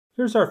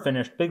Here's our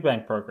finished Big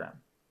Bang program.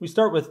 We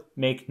start with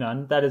make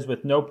none, that is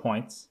with no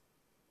points.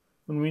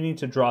 When we need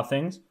to draw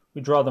things,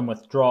 we draw them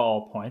with draw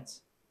all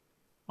points.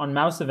 On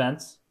mouse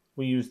events,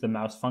 we use the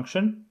mouse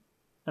function.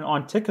 And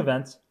on tick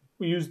events,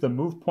 we use the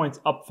move points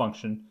up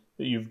function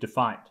that you've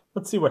defined.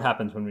 Let's see what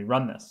happens when we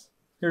run this.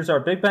 Here's our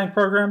Big Bang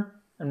program,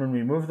 and when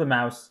we move the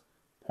mouse,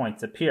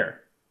 points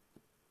appear.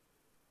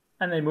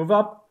 And they move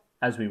up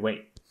as we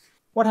wait.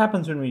 What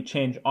happens when we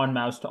change on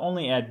mouse to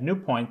only add new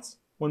points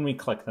when we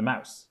click the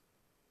mouse?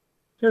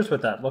 Here's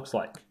what that looks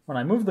like. When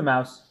I move the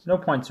mouse, no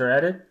points are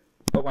added,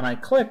 but when I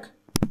click,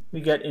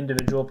 we get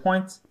individual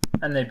points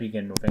and they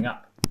begin moving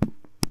up.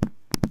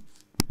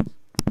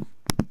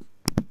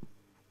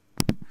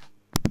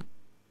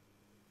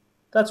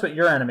 That's what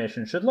your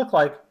animation should look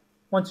like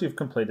once you've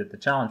completed the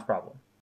challenge problem.